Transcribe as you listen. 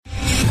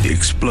The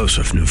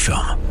explosive new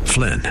film,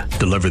 Flynn,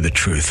 deliver the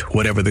truth,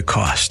 whatever the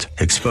cost,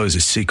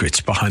 exposes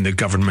secrets behind the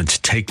government's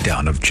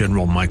takedown of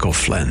General Michael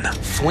Flynn.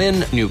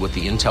 Flynn knew what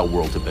the intel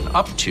world had been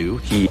up to.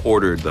 He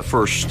ordered the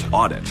first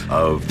audit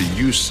of the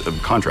use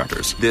of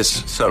contractors.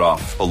 This set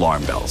off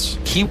alarm bells.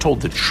 He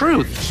told the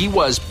truth. He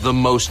was the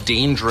most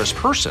dangerous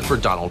person for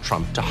Donald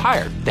Trump to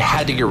hire. They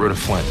had to get rid of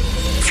Flynn.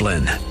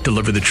 Flynn,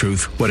 deliver the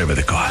truth, whatever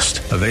the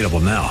cost. Available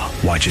now.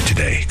 Watch it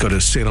today. Go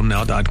to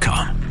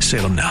salemnow.com.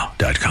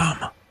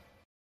 salemnow.com.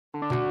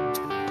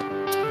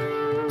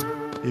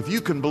 If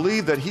you can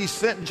believe that he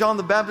sent John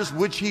the Baptist,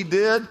 which he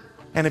did,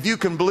 and if you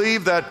can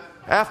believe that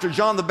after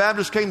John the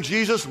Baptist came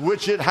Jesus,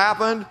 which it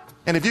happened,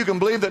 and if you can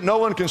believe that no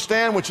one can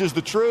stand, which is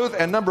the truth,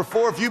 and number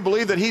 4, if you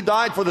believe that he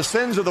died for the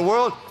sins of the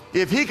world,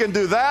 if he can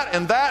do that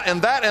and that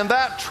and that and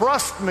that,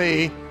 trust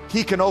me,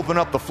 he can open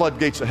up the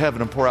floodgates of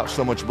heaven and pour out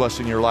so much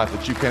blessing in your life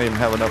that you can't even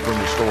have enough room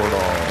to store it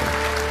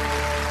all.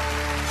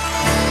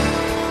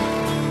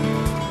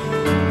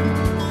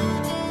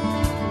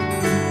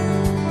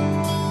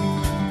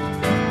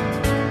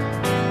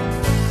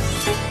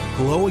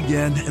 Hello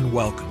again and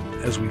welcome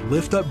as we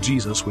lift up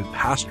Jesus with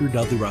Pastor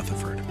Dudley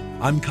Rutherford.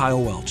 I'm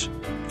Kyle Welch.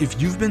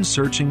 If you've been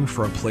searching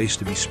for a place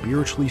to be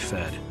spiritually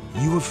fed,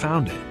 you have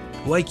found it.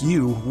 Like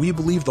you, we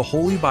believe the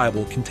Holy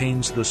Bible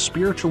contains the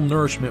spiritual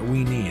nourishment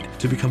we need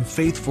to become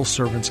faithful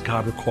servants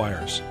God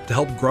requires to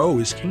help grow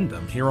His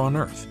kingdom here on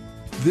earth.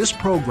 This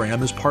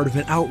program is part of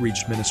an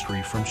outreach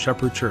ministry from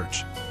Shepherd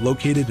Church,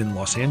 located in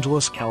Los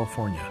Angeles,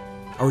 California.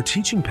 Our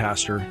teaching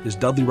pastor is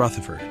Dudley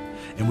Rutherford,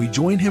 and we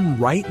join him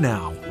right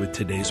now with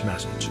today's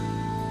message.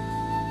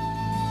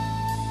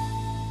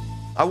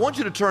 I want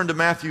you to turn to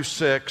Matthew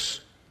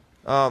 6,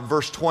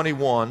 verse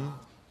 21,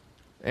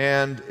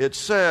 and it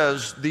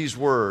says these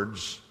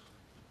words.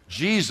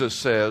 Jesus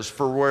says,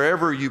 "For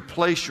wherever you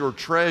place your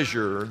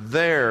treasure,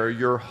 there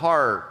your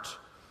heart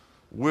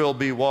will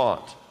be"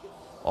 what?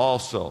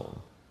 Also.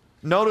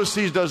 Notice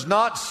he does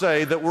not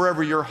say that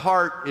wherever your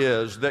heart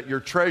is, that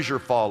your treasure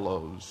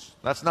follows.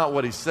 That's not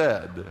what he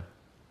said.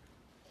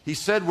 He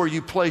said where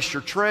you place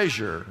your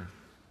treasure,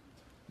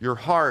 your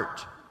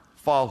heart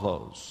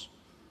follows.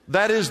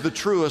 That is the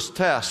truest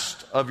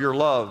test of your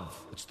love.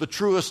 It's the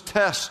truest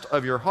test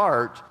of your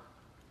heart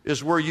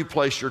is where you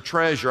place your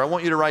treasure. I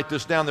want you to write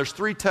this down. There's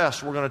 3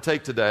 tests we're going to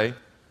take today.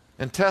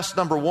 And test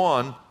number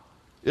 1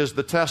 is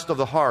the test of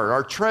the heart.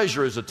 Our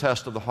treasure is a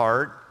test of the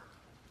heart.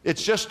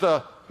 It's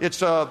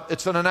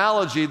an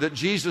analogy that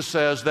Jesus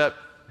says that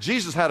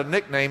Jesus had a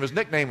nickname. His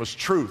nickname was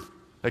Truth.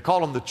 They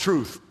called him the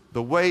Truth.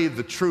 The way,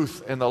 the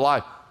truth, and the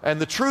life. And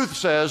the truth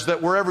says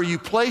that wherever you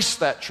place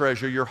that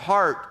treasure, your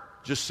heart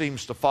just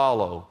seems to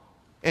follow.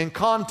 In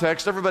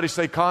context, everybody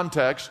say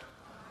context.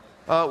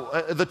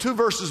 The 2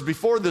 verses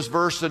before this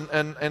verse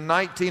in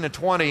 19 and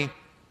 20,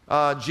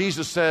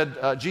 Jesus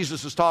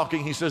is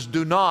talking, he says,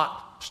 "Do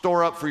not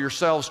store up for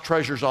yourselves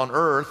treasures on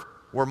earth,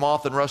 where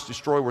moth and rust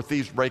destroy, where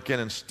thieves break in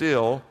and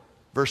steal."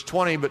 Verse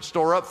 20, "But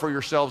store up for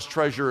yourselves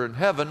treasure in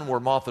heaven, where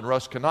moth and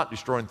rust cannot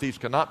destroy and thieves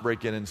cannot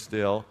break in and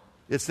steal."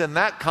 It's in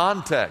that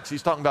context.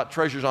 He's talking about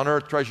treasures on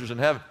earth, treasures in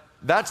heaven.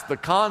 That's the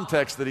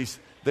context that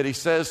he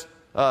says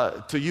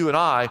to you and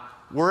I,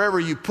 wherever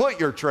you put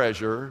your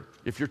treasure,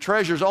 if your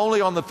treasure's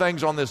only on the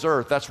things on this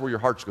earth, that's where your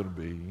heart's going to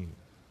be.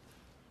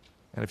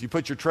 And if you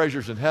put your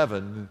treasures in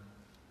heaven,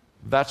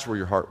 that's where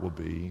your heart will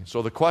be.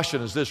 So the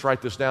question is this,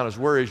 write this down, is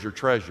where is your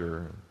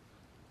treasure?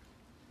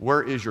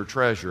 Where is your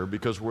treasure?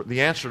 Because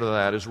the answer to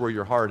that is where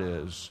your heart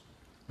is.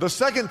 The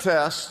second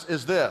test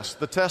is this,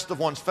 the test of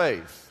one's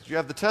faith. You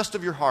have the test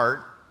of your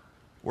heart.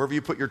 Wherever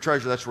you put your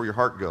treasure, that's where your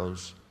heart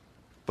goes.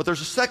 But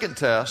there's a second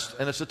test,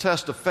 and it's a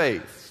test of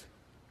faith.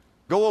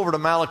 Go over to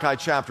Malachi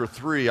chapter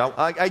 3.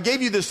 I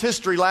gave you this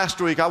history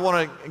last week. I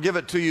want to give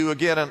it to you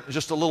again in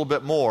just a little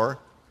bit more.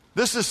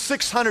 This is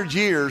 600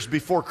 years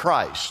before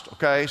Christ,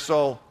 okay?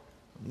 So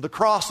the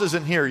cross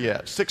isn't here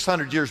yet,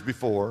 600 years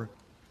before.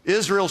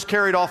 Israel's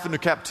carried off into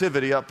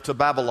captivity up to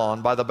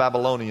Babylon by the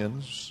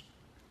Babylonians.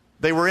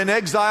 They were in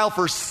exile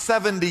for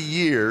 70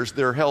 years.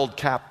 They're held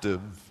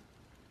captive.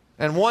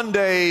 And one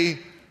day,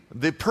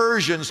 the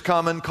Persians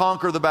come and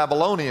conquer the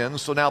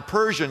Babylonians, so now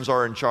Persians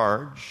are in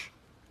charge.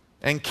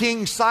 And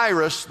King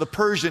Cyrus, the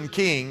Persian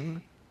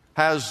king,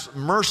 has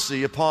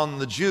mercy upon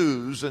the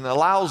Jews and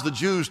allows the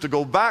Jews to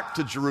go back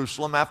to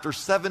Jerusalem after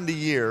 70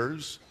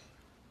 years.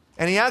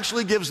 And he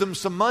actually gives them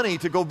some money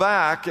to go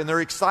back, and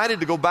they're excited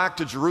to go back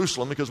to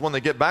Jerusalem because when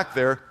they get back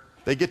there,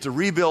 they get to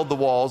rebuild the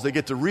walls, they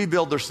get to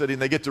rebuild their city,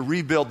 and they get to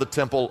rebuild the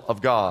temple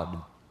of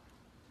God.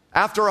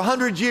 After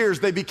 100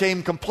 years, they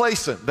became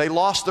complacent. They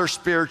lost their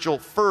spiritual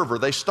fervor.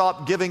 They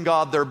stopped giving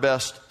God their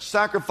best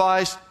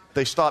sacrifice.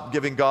 They stopped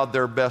giving God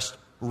their best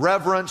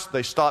reverence.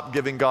 They stopped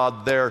giving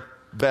God their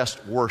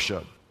best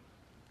worship.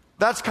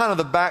 That's kind of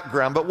the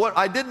background. But what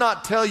I did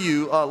not tell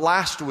you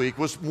last week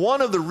was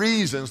one of the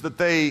reasons that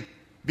they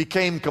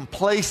became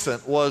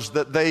complacent was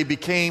that they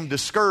became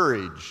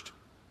discouraged.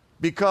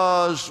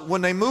 Because when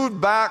they moved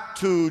back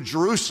to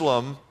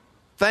Jerusalem,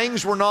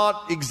 things were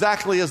not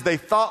exactly as they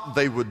thought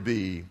they would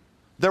be.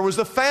 There was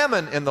a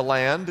famine in the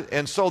land,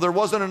 and so there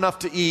wasn't enough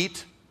to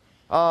eat.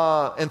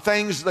 and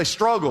things, they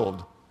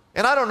struggled.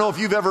 And I don't know if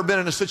you've ever been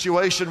in a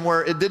situation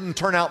where it didn't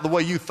turn out the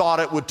way you thought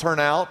it would turn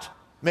out.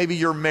 Maybe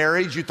your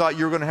marriage, you thought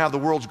you were going to have the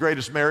world's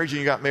greatest marriage, and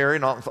you got married,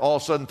 and all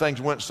of a sudden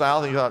things went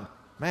south, and you thought,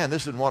 man,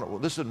 this isn't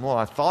what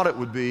I thought it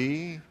would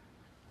be.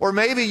 Or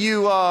maybe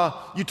you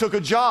took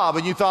a job,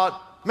 and you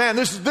thought, man,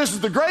 this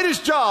is the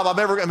greatest job I've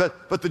ever,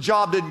 but the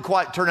job didn't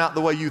quite turn out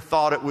the way you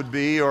thought it would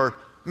be. Or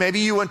maybe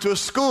you went to a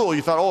school,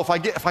 you thought, oh,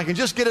 if I can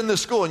just get in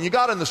this school, and you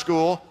got in the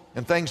school,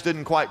 and things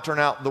didn't quite turn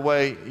out the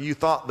way you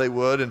thought they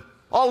would, and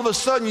all of a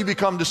sudden you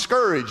become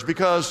discouraged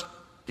because,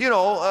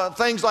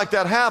 things like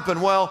that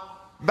happen. Well,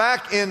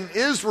 back in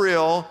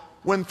Israel,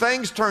 when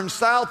things turned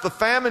south, the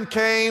famine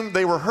came,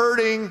 they were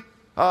hurting,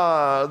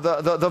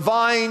 the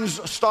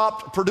vines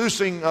stopped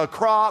producing a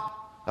crop,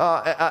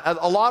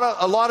 a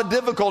lot of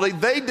difficulty.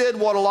 They did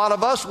what a lot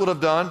of us would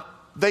have done.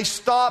 They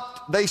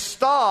stopped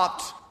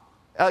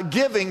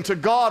giving to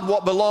God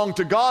what belonged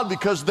to God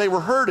because they were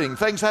hurting.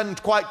 Things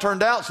hadn't quite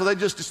turned out, so they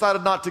just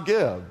decided not to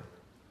give.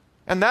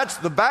 And that's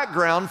the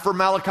background for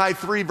Malachi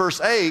 3 verse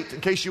 8.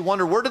 In case you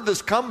wonder, where did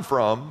this come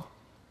from?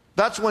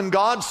 That's when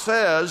God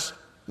says,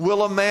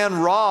 will a man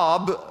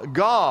rob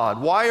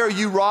God? Why are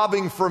you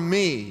robbing from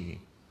me?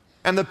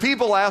 And the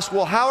people ask,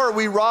 well, how are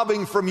we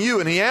robbing from you?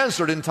 And he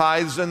answered, in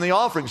tithes and the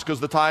offerings, because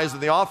the tithes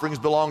and the offerings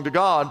belong to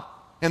God.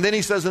 And then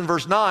he says in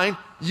verse 9,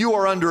 you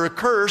are under a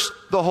curse,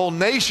 the whole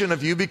nation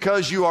of you,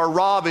 because you are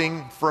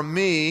robbing from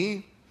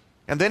me.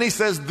 And then he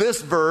says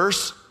this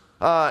verse,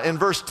 in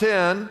verse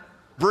 10,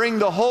 bring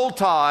the whole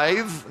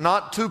tithe,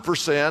 not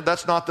 2%,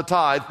 that's not the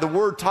tithe. The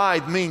word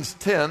tithe means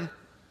 10.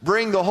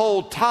 Bring the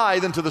whole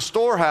tithe into the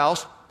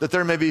storehouse, that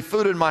there may be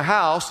food in my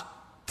house.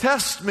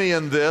 Test me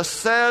in this,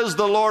 says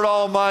the Lord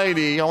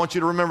Almighty. I want you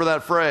to remember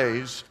that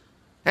phrase.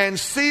 And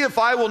see if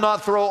I will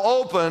not throw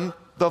open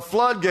the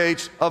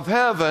floodgates of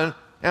heaven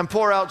and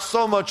pour out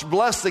so much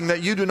blessing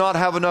that you do not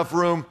have enough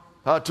room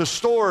to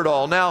store it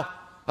all. Now,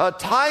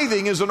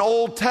 tithing is an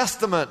Old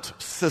Testament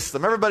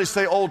system. Everybody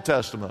say Old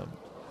Testament.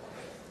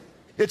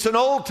 It's an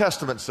Old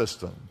Testament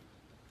system.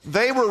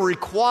 They were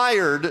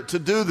required to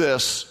do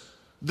this.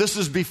 This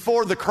is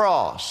before the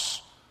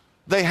cross.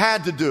 They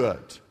had to do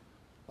it.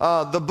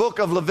 The book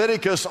of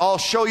Leviticus, I'll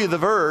show you the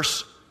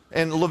verse.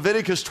 In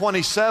Leviticus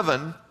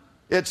 27,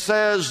 it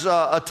says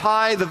a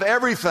tithe of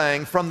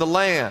everything from the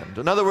land.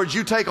 In other words,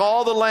 you take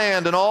all the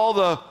land and all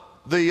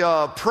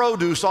the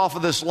produce off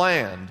of this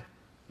land,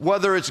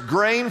 whether it's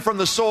grain from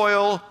the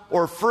soil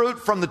or fruit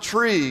from the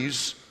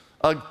trees.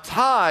 A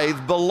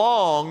tithe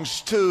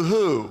belongs to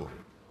who?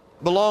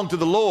 Belong to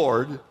the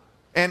Lord,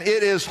 and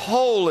it is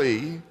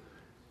holy.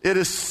 It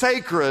is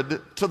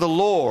sacred to the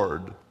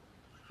Lord.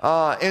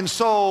 And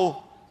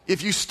so,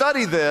 if you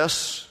study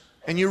this,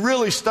 and you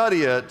really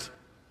study it,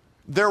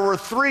 there were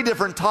 3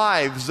 different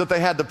tithes that they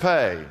had to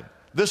pay.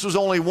 This was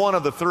only one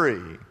of the 3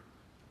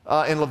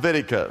 in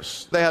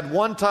Leviticus. They had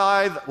one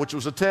tithe, which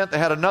was a tenth. They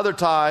had another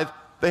tithe.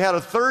 They had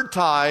a third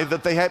tithe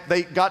that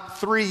they got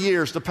 3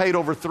 years to pay it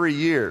over 3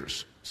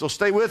 years. So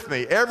stay with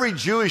me. Every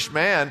Jewish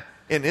man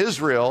in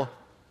Israel,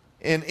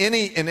 in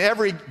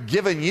every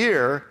given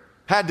year,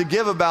 had to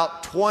give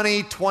about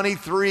 20,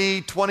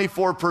 23,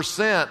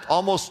 24%,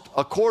 almost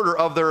a quarter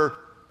of their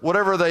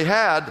whatever they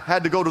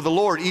had to go to the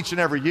Lord each and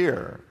every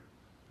year.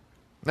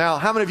 Now,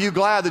 how many of you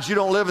glad that you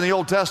don't live in the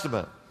Old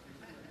Testament?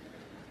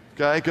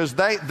 Okay, because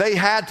they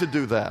had to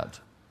do that.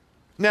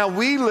 Now,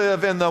 we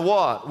live in the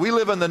what? We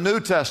live in the New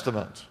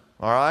Testament,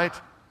 all right?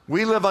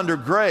 We live under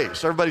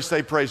grace. Everybody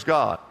say praise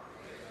God.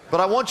 But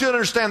I want you to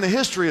understand the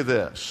history of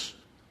this.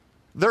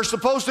 They're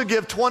supposed to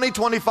give 20,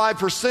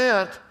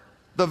 25%.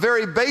 The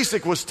very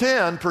basic was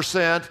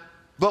 10%.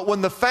 But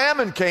when the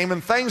famine came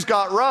and things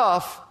got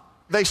rough,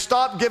 they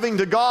stopped giving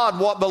to God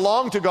what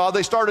belonged to God.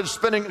 They started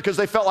spending because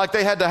they felt like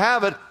they had to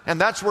have it. And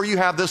that's where you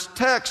have this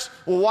text.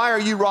 Well, why are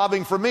you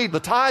robbing from me?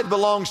 The tithe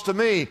belongs to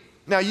me.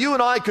 Now, you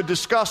and I could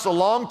discuss a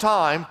long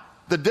time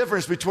the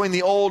difference between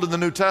the Old and the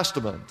New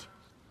Testament.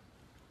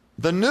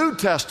 The New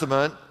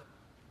Testament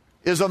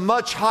is a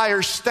much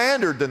higher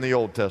standard than the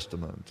Old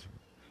Testament.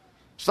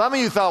 Some of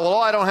you thought, well,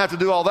 I don't have to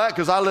do all that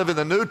because I live in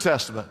the New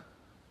Testament.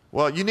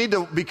 Well, you need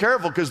to be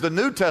careful because the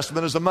New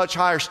Testament is a much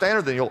higher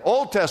standard than the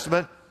Old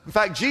Testament. In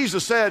fact,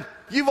 Jesus said,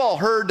 you've all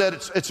heard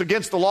that it's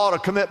against the law to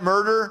commit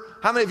murder.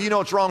 How many of you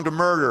know it's wrong to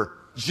murder?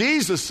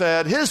 Jesus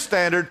said his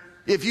standard,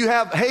 if you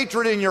have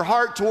hatred in your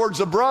heart towards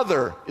a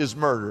brother, is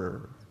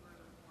murder.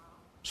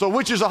 So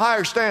which is a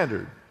higher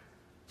standard?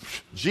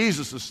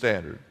 Jesus'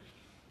 standard.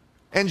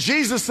 And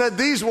Jesus said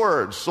these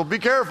words, so be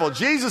careful.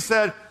 Jesus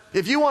said,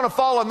 if you want to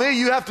follow me,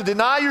 you have to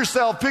deny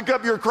yourself, pick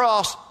up your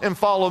cross, and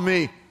follow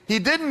me. He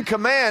didn't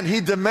command, he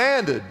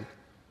demanded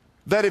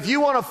that if you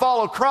want to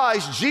follow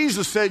Christ,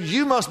 Jesus said,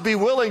 you must be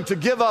willing to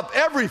give up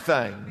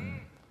everything.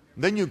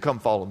 Then you come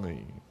follow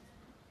me.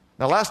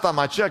 Now, last time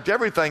I checked,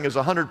 everything is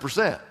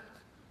 100%.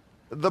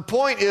 The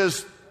point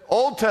is,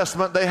 Old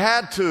Testament, they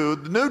had to.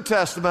 The New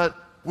Testament,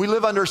 we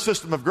live under a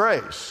system of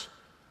grace.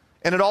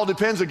 And it all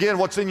depends, again,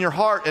 what's in your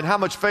heart and how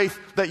much faith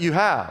that you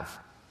have.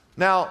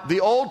 Now,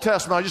 the Old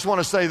Testament, I just want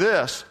to say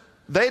this.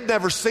 They'd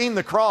never seen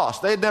the cross.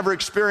 They'd never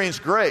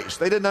experienced grace.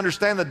 They didn't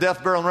understand the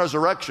death, burial, and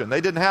resurrection.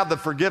 They didn't have the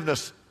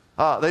forgiveness.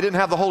 They didn't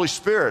have the Holy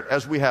Spirit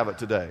as we have it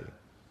today.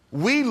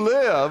 We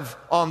live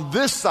on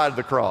this side of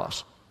the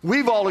cross.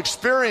 We've all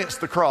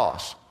experienced the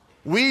cross.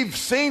 We've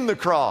seen the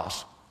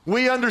cross.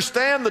 We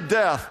understand the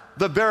death,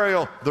 the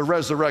burial, the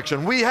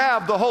resurrection. We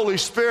have the Holy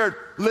Spirit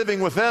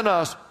living within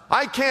us.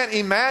 I can't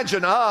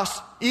imagine us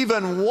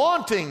even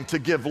wanting to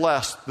give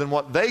less than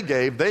what they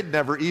gave. They'd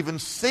never even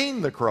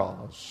seen the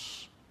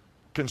cross.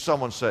 Can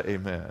someone say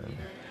amen?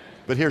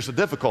 But here's the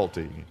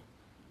difficulty.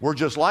 We're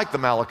just like the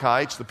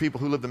Amalekites, the people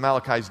who lived in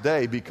Malachi's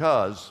day,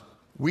 because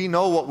we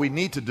know what we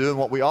need to do and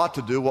what we ought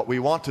to do, what we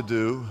want to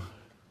do.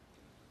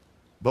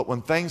 But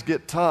when things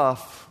get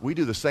tough, we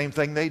do the same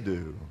thing they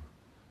do.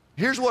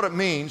 Here's what it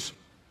means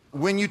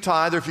when you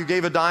tithe, or if you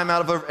gave a dime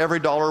out of every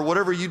dollar,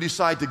 whatever you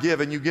decide to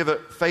give, and you give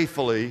it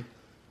faithfully,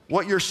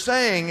 what you're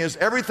saying is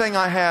everything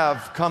I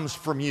have comes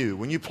from you.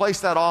 When you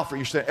place that offer,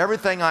 you're saying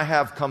everything I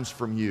have comes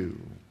from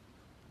you.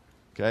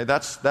 Okay,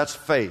 that's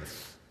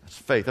faith. That's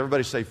faith.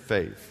 Everybody say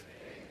faith.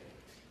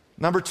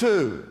 Number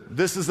two,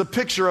 this is a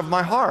picture of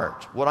my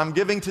heart. What I'm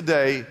giving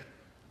today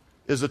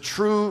is a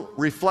true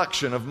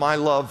reflection of my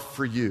love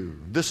for you.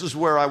 This is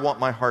where I want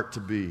my heart to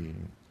be.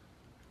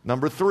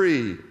 Number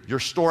three, you're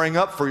storing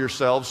up for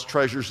yourselves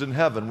treasures in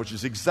heaven, which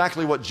is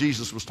exactly what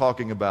Jesus was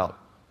talking about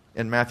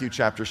in Matthew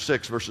chapter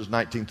 6, verses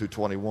 19 through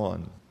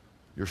 21.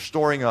 You're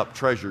storing up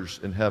treasures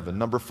in heaven.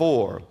 Number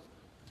four,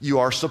 you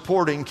are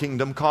supporting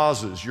kingdom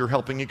causes. You're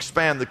helping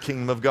expand the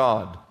kingdom of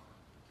God.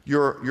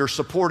 You're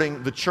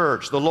supporting the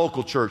church, the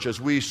local church, as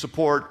we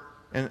support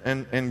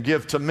and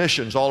give to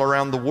missions all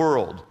around the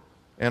world,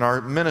 and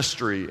our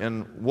ministry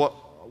and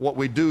what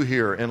we do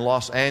here in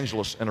Los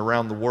Angeles and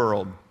around the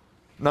world.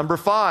 Number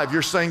five,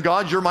 you're saying,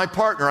 God, you're my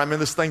partner. I'm in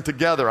this thing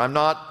together. I'm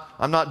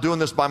not doing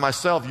this by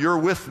myself. You're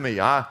with me.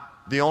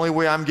 The only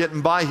way I'm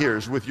getting by here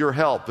is with your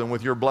help and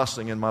with your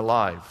blessing in my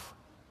life.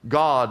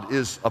 God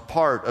is a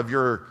part of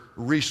your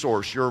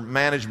resource, your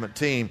management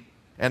team.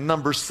 And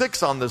number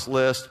six on this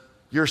list,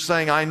 you're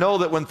saying, I know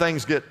that when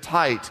things get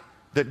tight,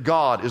 that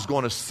God is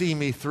going to see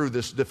me through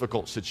this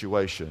difficult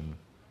situation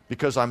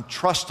because I'm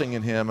trusting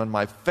in Him and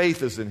my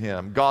faith is in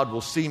Him. God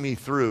will see me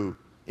through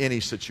any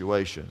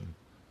situation.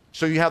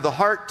 So you have the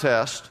heart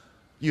test,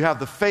 you have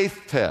the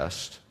faith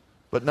test,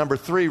 but number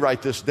three,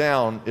 write this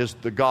down, is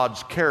the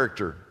God's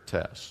character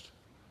test.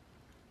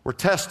 We're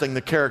testing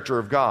the character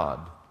of God.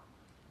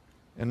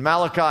 In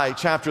Malachi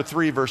chapter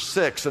 3, verse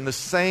 6, in the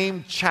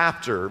same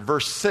chapter,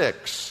 verse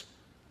 6,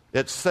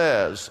 it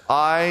says,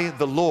 I,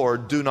 the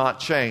Lord, do not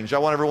change. I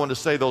want everyone to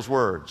say those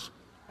words.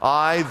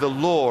 I, the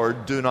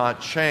Lord, do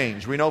not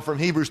change. We know from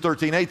Hebrews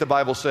 13:8, the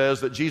Bible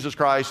says that Jesus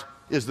Christ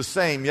is the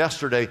same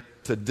yesterday,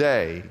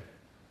 today,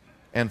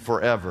 and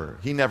forever.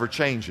 He never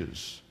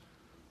changes.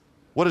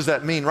 What does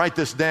that mean? Write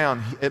this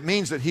down. It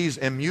means that He's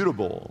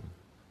immutable.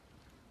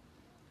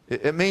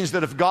 It means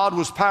that if God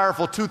was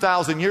powerful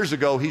 2,000 years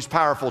ago, He's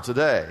powerful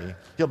today.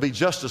 He'll be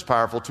just as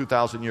powerful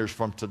 2,000 years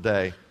from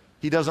today.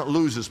 He doesn't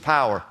lose His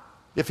power.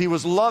 If He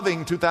was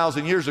loving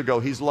 2,000 years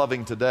ago, He's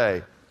loving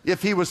today.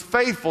 If He was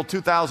faithful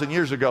 2,000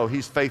 years ago,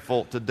 He's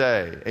faithful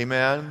today.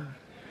 Amen?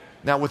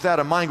 Now, with that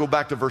in mind, go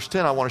back to verse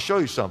 10. I want to show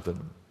you something.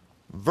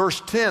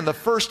 Verse 10, the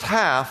first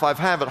half, I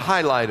have it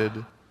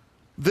highlighted.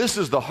 This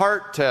is the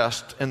heart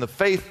test and the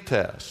faith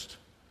test.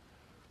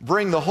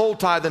 Bring the whole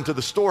tithe into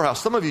the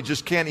storehouse. Some of you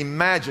just can't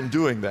imagine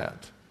doing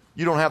that.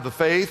 You don't have the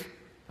faith.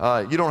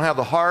 You don't have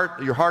the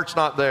heart. Your heart's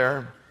not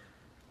there.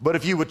 But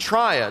if you would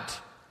try it,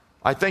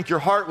 I think your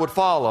heart would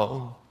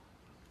follow.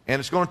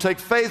 And it's going to take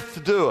faith to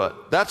do it.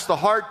 That's the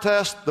heart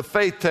test, the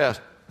faith test.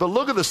 But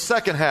look at the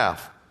second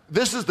half.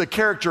 This is the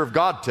character of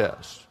God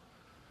test.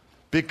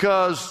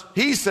 Because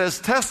He says,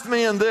 test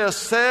me in this,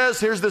 says,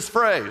 here's this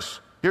phrase.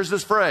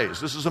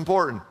 This is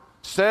important.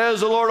 Says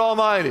the Lord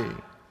Almighty,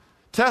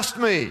 test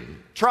me,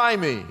 try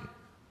me,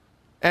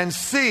 and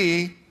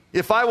see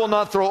if I will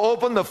not throw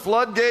open the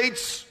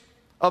floodgates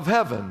of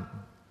heaven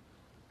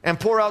and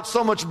pour out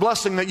so much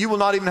blessing that you will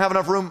not even have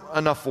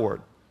enough for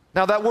it.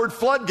 Now that word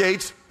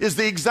floodgates is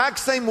the exact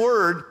same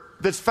word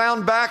that's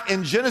found back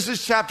in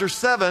Genesis chapter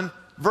 7,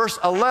 verse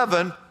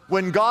 11,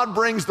 when God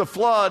brings the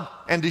flood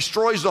and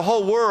destroys the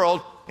whole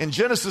world. In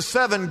Genesis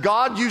 7,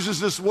 God uses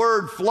this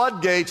word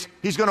floodgates.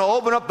 He's going to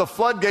open up the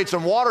floodgates,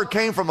 and water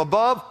came from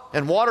above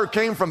and water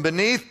came from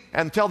beneath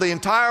until the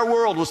entire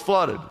world was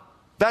flooded.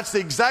 That's the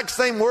exact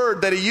same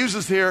word that He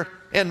uses here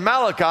in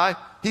Malachi.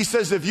 He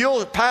says, if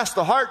you'll pass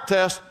the heart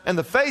test and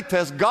the faith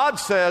test, God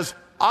says,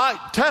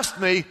 test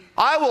me,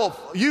 I will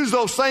use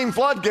those same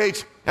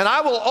floodgates, and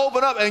I will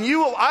open up, and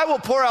I will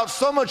pour out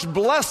so much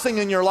blessing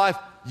in your life,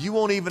 you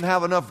won't even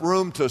have enough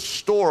room to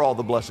store all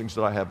the blessings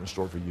that I have in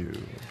store for you.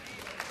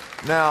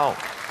 Now,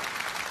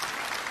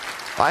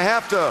 I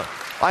have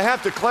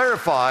to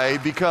clarify,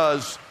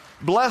 because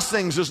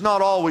blessings is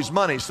not always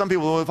money. Some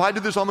people, well, if I do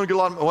this, I'm going to get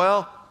a lot of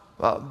money.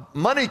 Well,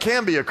 money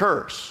can be a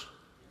curse.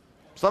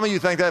 Some of you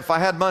think that if I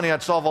had money,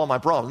 I'd solve all my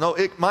problems. No,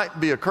 it might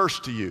be a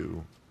curse to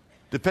you,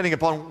 depending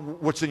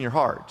upon what's in your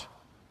heart.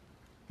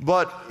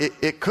 But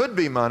it could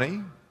be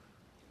money.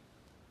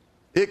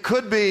 It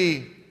could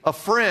be a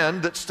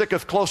friend that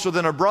sticketh closer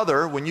than a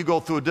brother when you go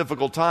through a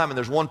difficult time and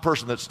there's one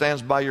person that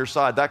stands by your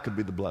side. That could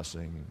be the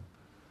blessing.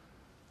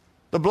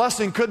 The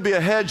blessing could be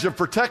a hedge of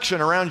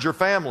protection around your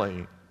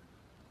family.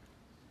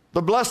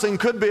 The blessing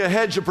could be a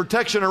hedge of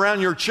protection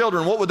around your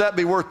children. What would that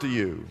be worth to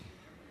you?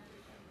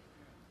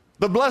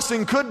 The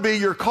blessing could be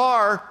your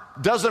car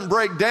doesn't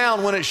break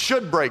down when it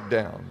should break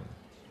down.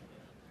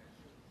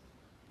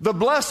 The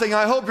blessing,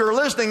 I hope you're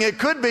listening, it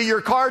could be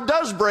your car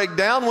does break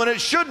down when it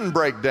shouldn't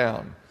break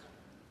down.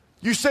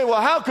 You say,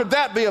 well, how could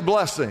that be a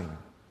blessing?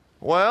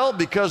 Well,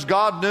 because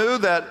God knew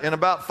that in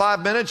about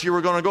 5 minutes you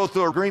were going to go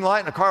through a green light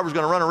and the car was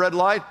going to run a red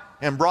light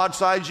and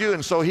broadside you,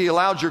 and so He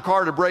allowed your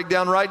car to break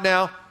down right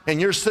now,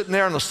 and you're sitting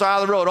there on the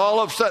side of the road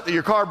all upset that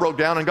your car broke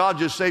down, and God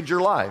just saved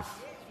your life.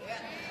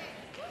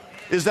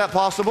 Is that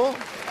possible?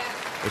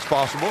 It's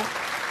possible.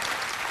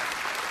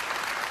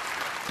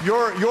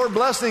 Your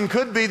blessing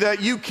could be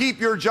that you keep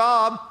your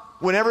job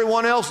when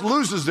everyone else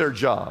loses their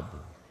job.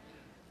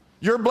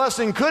 Your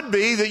blessing could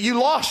be that you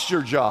lost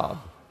your job.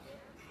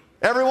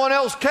 Everyone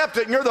else kept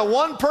it, and you're the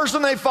one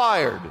person they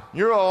fired.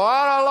 You're, oh,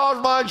 I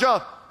lost my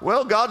job.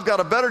 Well, God's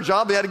got a better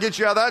job. He had to get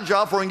you out of that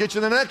job before He can get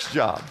you the next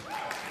job.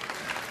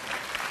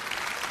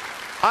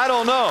 I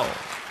don't know.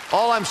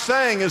 All I'm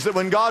saying is that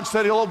when God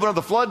said He'll open up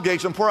the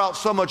floodgates and pour out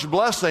so much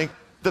blessing,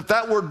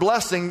 that word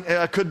blessing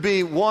could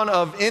be one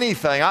of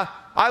anything.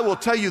 I will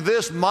tell you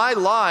this, my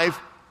life,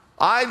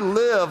 I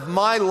live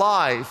my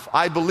life,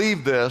 I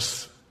believe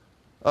this,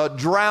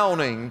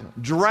 drowning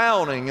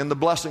in the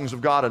blessings of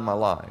God in my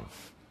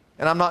life.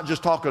 And I'm not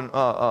just talking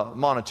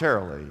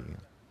monetarily.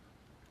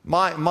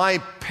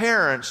 My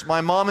parents,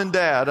 my mom and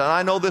dad, and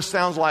I know this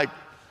sounds like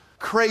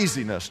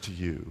craziness to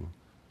you,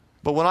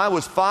 but when I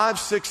was 5,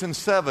 6, and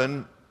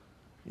 7,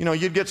 you know,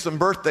 you'd get some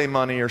birthday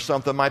money or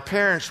something. My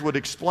parents would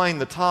explain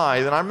the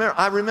tithe, and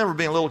I remember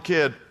being a little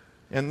kid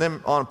and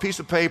them on a piece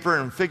of paper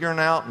and figuring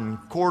out in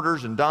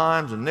quarters and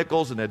dimes and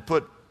nickels, and they'd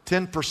put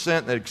 10%,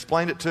 and they'd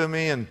explain it to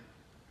me, and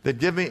they'd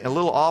give me a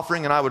little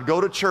offering, and I would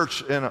go to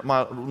church in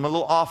my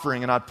little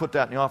offering, and I'd put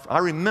that in the offering. I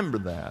remember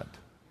that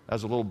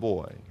as a little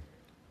boy.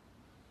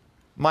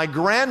 My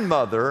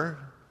grandmother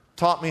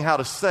taught me how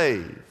to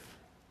save.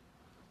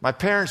 My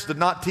parents did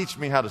not teach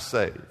me how to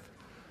save.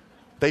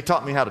 They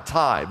taught me how to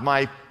tithe.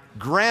 My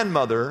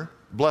grandmother,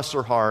 bless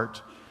her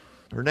heart,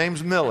 her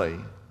name's Millie.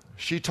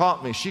 She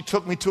taught me. She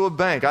took me to a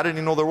bank. I didn't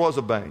even know there was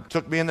a bank.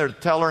 Took me in there to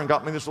tell her and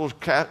got me this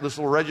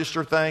little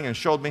register thing and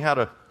showed me how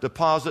to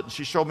deposit. And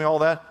she showed me all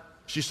that.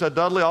 She said,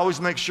 Dudley, always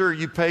make sure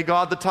you pay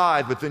God the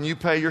tithe, but then you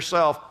pay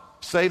yourself.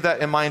 Save that.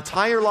 In my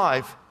entire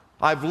life,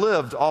 I've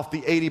lived off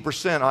the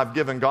 80%. I've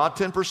given God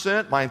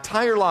 10%. My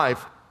entire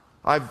life,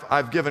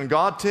 I've given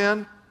God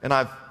 10, and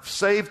I've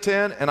saved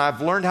 10, and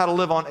I've learned how to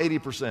live on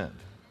 80%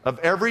 of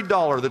every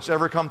dollar that's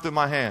ever come through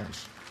my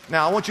hands.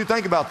 Now, I want you to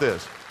think about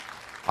this.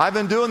 I've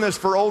been doing this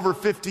for over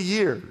 50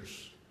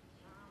 years.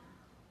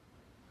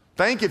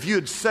 Think if you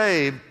had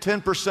saved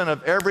 10%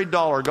 of every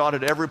dollar God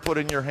had ever put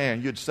in your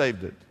hand, you'd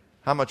saved it.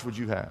 How much would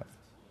you have?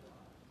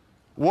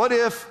 What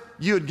if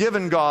you had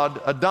given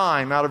God a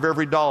dime out of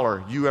every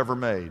dollar you ever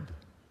made?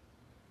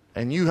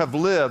 And you have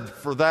lived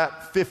for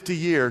that 50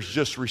 years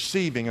just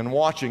receiving and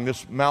watching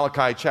this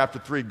Malachi chapter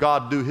 3,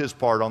 God do His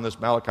part on this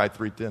Malachi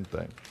 3:10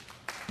 thing.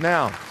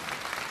 Now,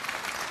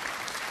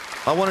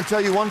 I want to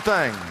tell you one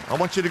thing. I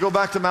want you to go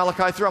back to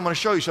Malachi 3. I'm going to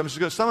show you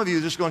something. Some of you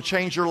are just going to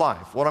change your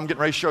life. What I'm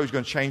getting ready to show you is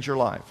going to change your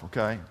life,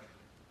 okay?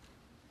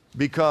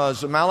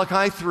 Because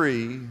Malachi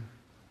 3,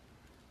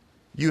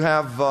 you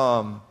have,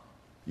 the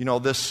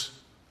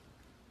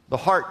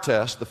heart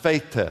test, the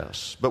faith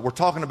test, but we're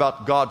talking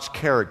about God's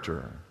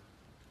character.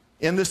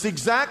 In this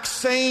exact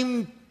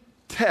same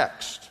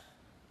text,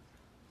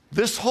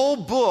 this whole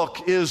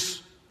book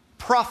is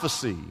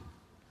prophecy.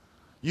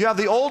 You have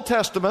the Old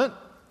Testament.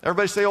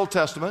 Everybody say Old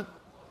Testament.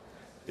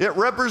 It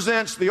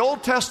represents, the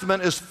Old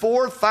Testament is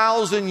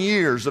 4,000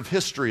 years of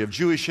history, of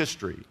Jewish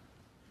history.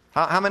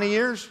 How many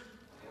years?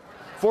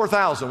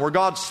 4,000, where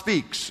God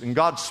speaks, and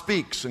God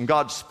speaks, and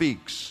God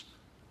speaks.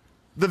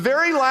 The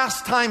very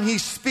last time He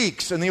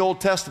speaks in the Old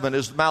Testament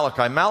is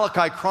Malachi.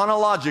 Malachi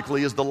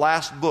chronologically is the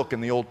last book in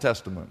the Old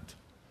Testament.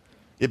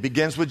 It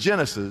begins with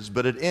Genesis,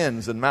 but it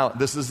ends in Malachi.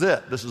 This is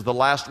it. This is the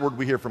last word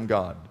we hear from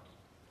God.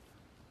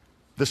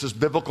 This is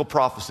biblical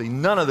prophecy.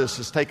 None of this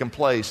has taken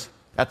place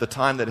at the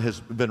time that it has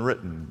been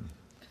written.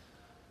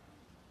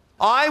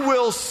 I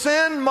will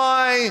send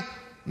my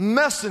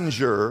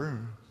messenger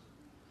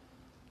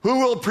who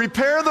will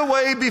prepare the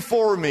way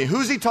before me.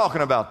 Who's He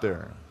talking about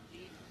there?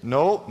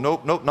 Nope,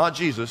 not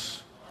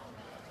Jesus.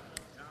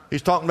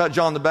 He's talking about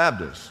John the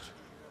Baptist.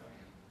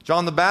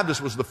 John the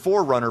Baptist was the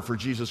forerunner for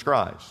Jesus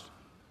Christ.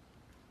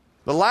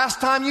 The last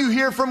time you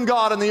hear from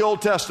God in the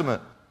Old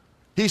Testament,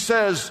 He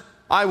says,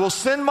 I will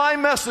send my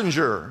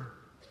messenger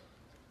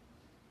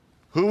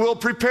who will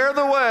prepare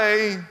the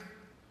way.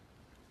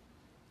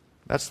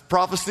 That's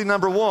prophecy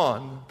number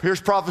 1. Here's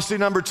prophecy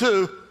number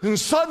 2. And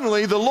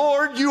suddenly the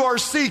Lord you are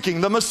seeking,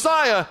 the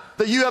Messiah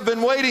that you have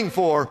been waiting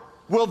for,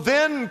 will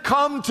then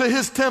come to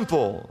His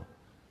temple.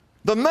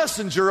 The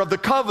messenger of the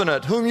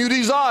covenant whom you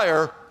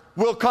desire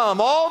will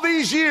come. All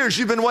these years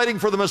you've been waiting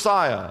for the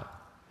Messiah.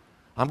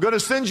 I'm going to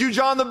send you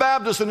John the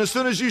Baptist, and as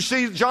soon as you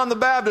see John the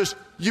Baptist,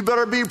 you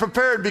better be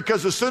prepared,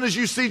 because as soon as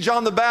you see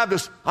John the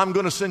Baptist, I'm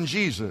going to send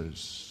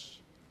Jesus.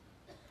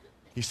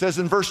 He says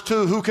in verse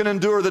 2, who can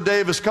endure the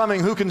day of his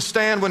coming? Who can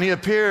stand when he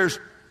appears?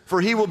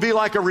 For he will be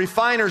like a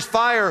refiner's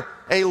fire,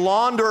 a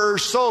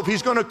launderer's soap.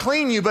 He's going to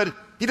clean you, but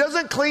he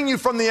doesn't clean you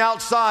from the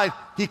outside.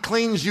 He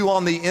cleans you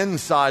on the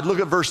inside. Look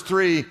at verse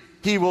 3.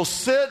 He will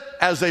sit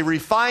as a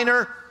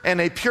refiner and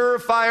a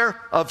purifier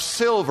of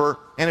silver.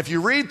 And if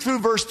you read through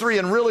verse 3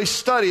 and really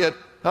study it,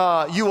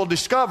 you will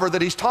discover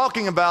that he's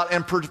talking about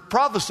and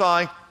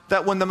prophesying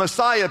that when the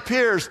Messiah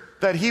appears,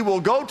 that he will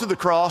go to the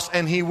cross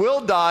and he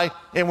will die.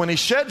 And when he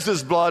sheds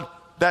his blood,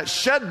 that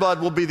shed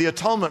blood will be the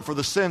atonement for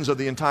the sins of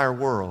the entire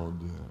world.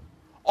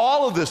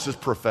 All of this is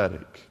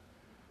prophetic.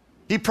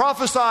 He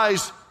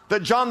prophesies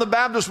that John the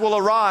Baptist will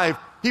arrive.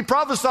 He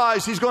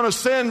prophesies he's going to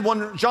send,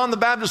 when John the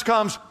Baptist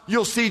comes,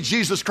 you'll see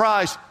Jesus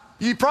Christ.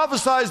 He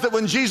prophesies that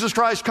when Jesus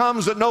Christ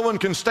comes that no one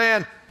can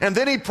stand. And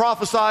then he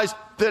prophesies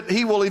that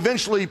he will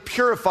eventually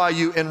purify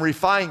you and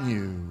refine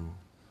you.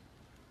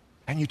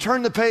 And you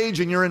turn the page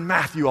and you're in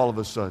Matthew all of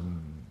a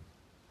sudden.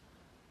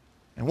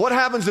 And what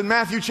happens in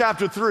Matthew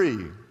chapter 3?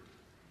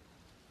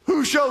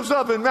 Who shows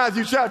up in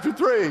Matthew chapter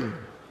 3?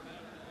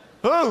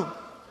 Who?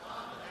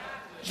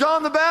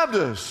 John the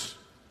Baptist.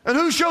 And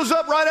who shows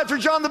up right after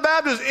John the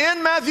Baptist?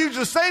 In Matthew,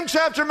 the same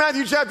chapter,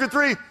 Matthew chapter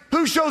 3,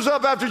 who shows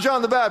up after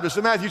John the Baptist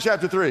in Matthew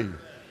chapter 3?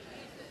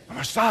 The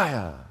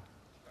Messiah.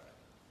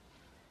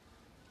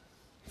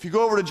 If you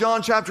go over to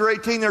John chapter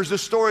 18, there's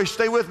this story,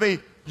 stay with me.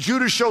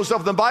 Judas shows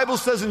up. The Bible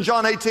says in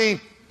John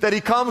 18 that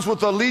he comes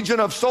with a legion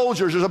of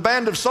soldiers. There's a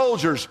band of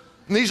soldiers.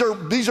 And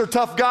these are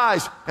tough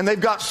guys, and they've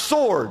got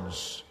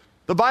swords.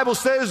 The Bible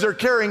says they're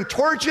carrying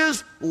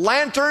torches,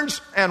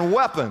 lanterns, and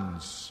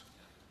weapons.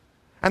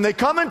 And they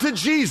come into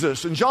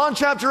Jesus in John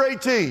chapter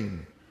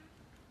 18.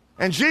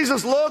 And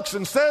Jesus looks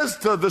and says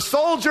to the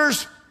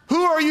soldiers,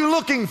 who are you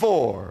looking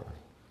for?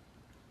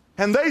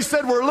 And they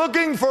said, we're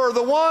looking for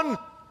the one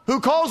who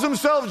calls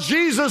himself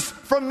Jesus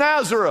from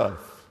Nazareth.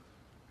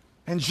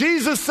 And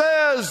Jesus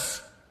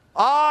says,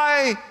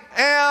 I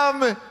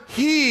am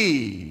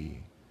he.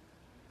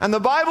 And the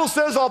Bible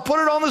says, I'll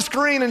put it on the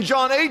screen in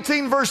John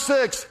 18 verse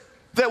 6,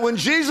 that when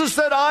Jesus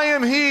said, I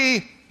am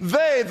he,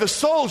 they, the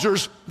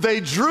soldiers, they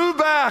drew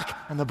back,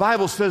 and the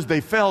Bible says they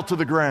fell to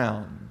the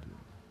ground.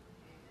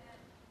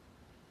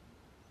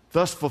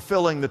 Thus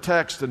fulfilling the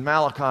text in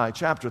Malachi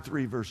chapter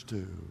 3, verse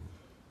 2.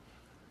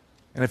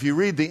 And if you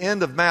read the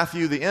end of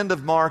Matthew, the end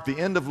of Mark, the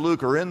end of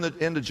Luke, or in the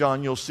end of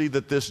John, you'll see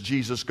that this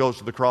Jesus goes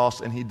to the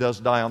cross, and he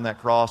does die on that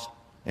cross.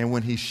 And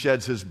when he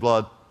sheds his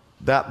blood,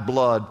 that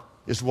blood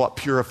is what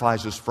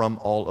purifies us from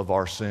all of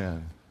our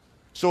sin.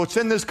 So it's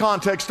in this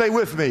context, stay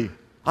with me.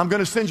 I'm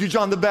going to send you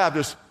John the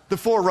Baptist, the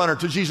forerunner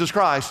to Jesus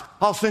Christ.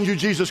 I'll send you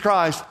Jesus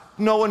Christ.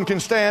 No one can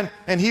stand,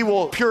 and he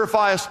will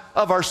purify us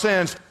of our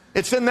sins.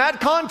 It's in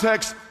that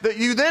context that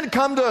you then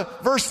come to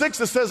verse 6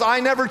 that says, I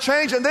never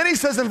change. And then he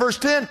says in verse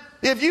 10,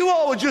 if you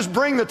all would just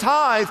bring the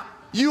tithe,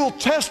 you'll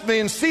test me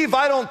and see if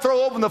I don't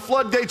throw open the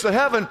floodgates of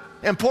heaven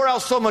and pour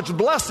out so much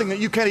blessing that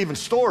you can't even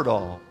store it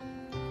all.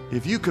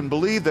 If you can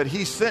believe that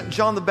he sent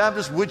John the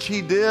Baptist, which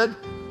he did,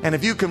 and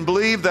if you can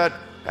believe that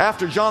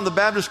after John the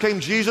Baptist came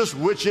Jesus,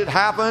 which it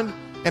happened,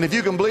 and if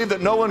you can believe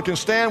that no one can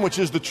stand, which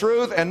is the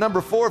truth, and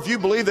number 4, if you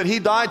believe that he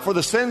died for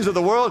the sins of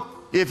the world,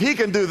 if he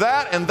can do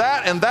that and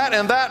that and that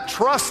and that,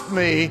 trust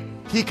me,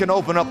 he can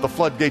open up the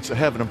floodgates of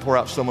heaven and pour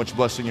out so much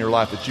blessing in your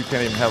life that you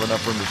can't even have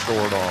enough room to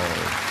store it all.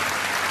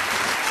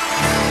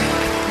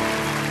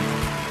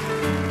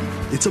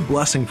 It's a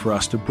blessing for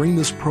us to bring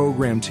this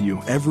program to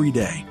you every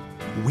day.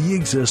 We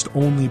exist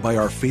only by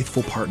our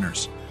faithful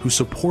partners who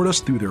support us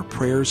through their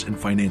prayers and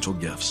financial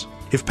gifts.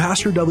 If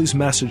Pastor Dudley's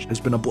message has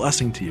been a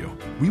blessing to you,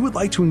 we would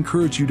like to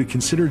encourage you to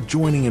consider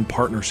joining in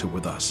partnership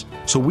with us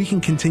so we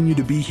can continue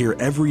to be here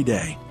every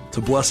day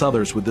to bless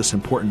others with this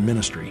important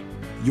ministry.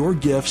 Your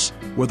gifts,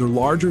 whether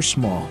large or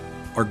small,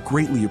 are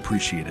greatly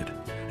appreciated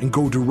and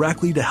go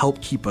directly to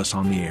help keep us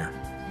on the air.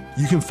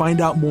 You can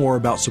find out more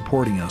about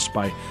supporting us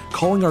by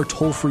calling our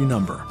toll-free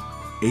number,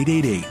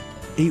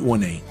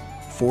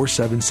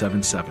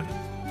 888-818-4777.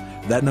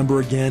 That number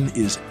again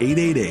is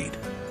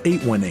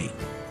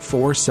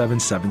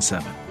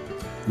 888-818-4777.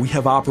 We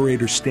have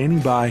operators standing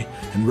by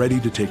and ready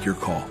to take your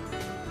call.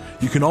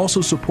 You can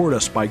also support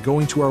us by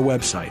going to our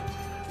website,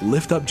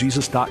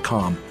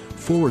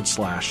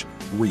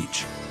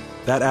 liftupjesus.com/reach.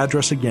 That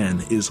address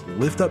again is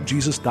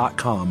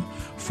liftupjesus.com/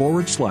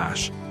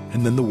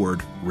 and then the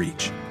word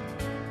reach.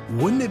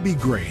 Wouldn't it be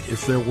great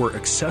if there were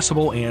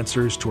accessible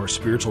answers to our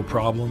spiritual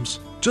problems?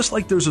 Just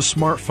like there's a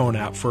smartphone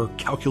app for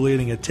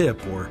calculating a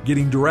tip or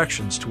getting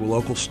directions to a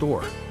local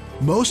store.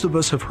 Most of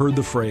us have heard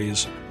the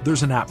phrase,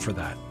 there's an app for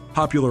that,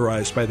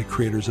 popularized by the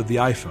creators of the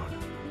iPhone.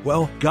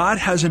 Well, God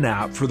has an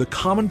app for the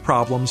common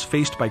problems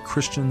faced by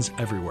Christians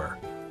everywhere.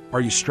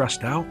 Are you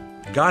stressed out?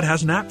 God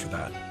has an app for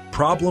that.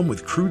 Problem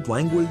with crude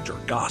language or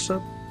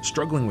gossip?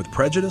 Struggling with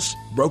prejudice,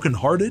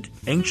 brokenhearted,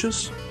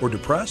 anxious, or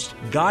depressed?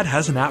 God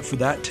has an app for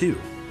that too.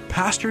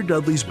 Pastor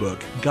Dudley's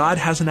book, God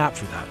Has an App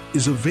for That,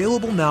 is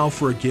available now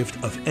for a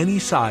gift of any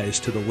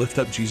size to the Lift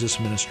Up Jesus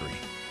ministry.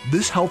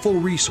 This helpful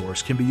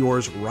resource can be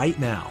yours right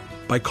now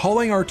by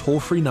calling our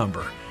toll-free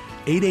number,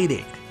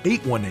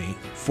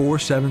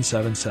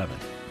 888-818-4777.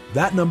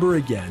 That number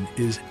again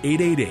is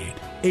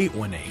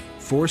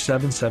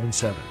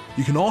 888-818-4777.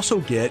 You can also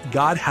get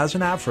God Has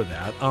an App for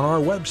That on our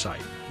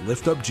website,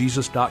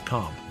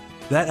 liftupjesus.com.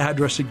 That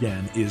address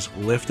again is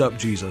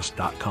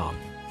liftupjesus.com.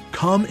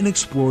 Come and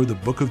explore the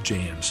book of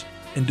James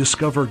and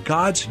discover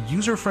God's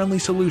user-friendly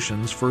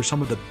solutions for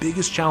some of the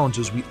biggest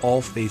challenges we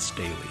all face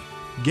daily.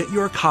 Get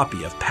your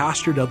copy of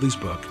Pastor Dudley's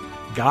book,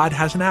 God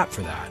Has an App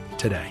for That,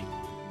 today.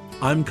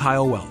 I'm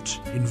Kyle Welch,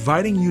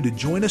 inviting you to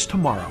join us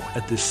tomorrow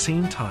at this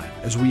same time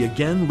as we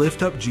again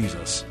lift up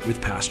Jesus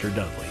with Pastor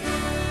Dudley.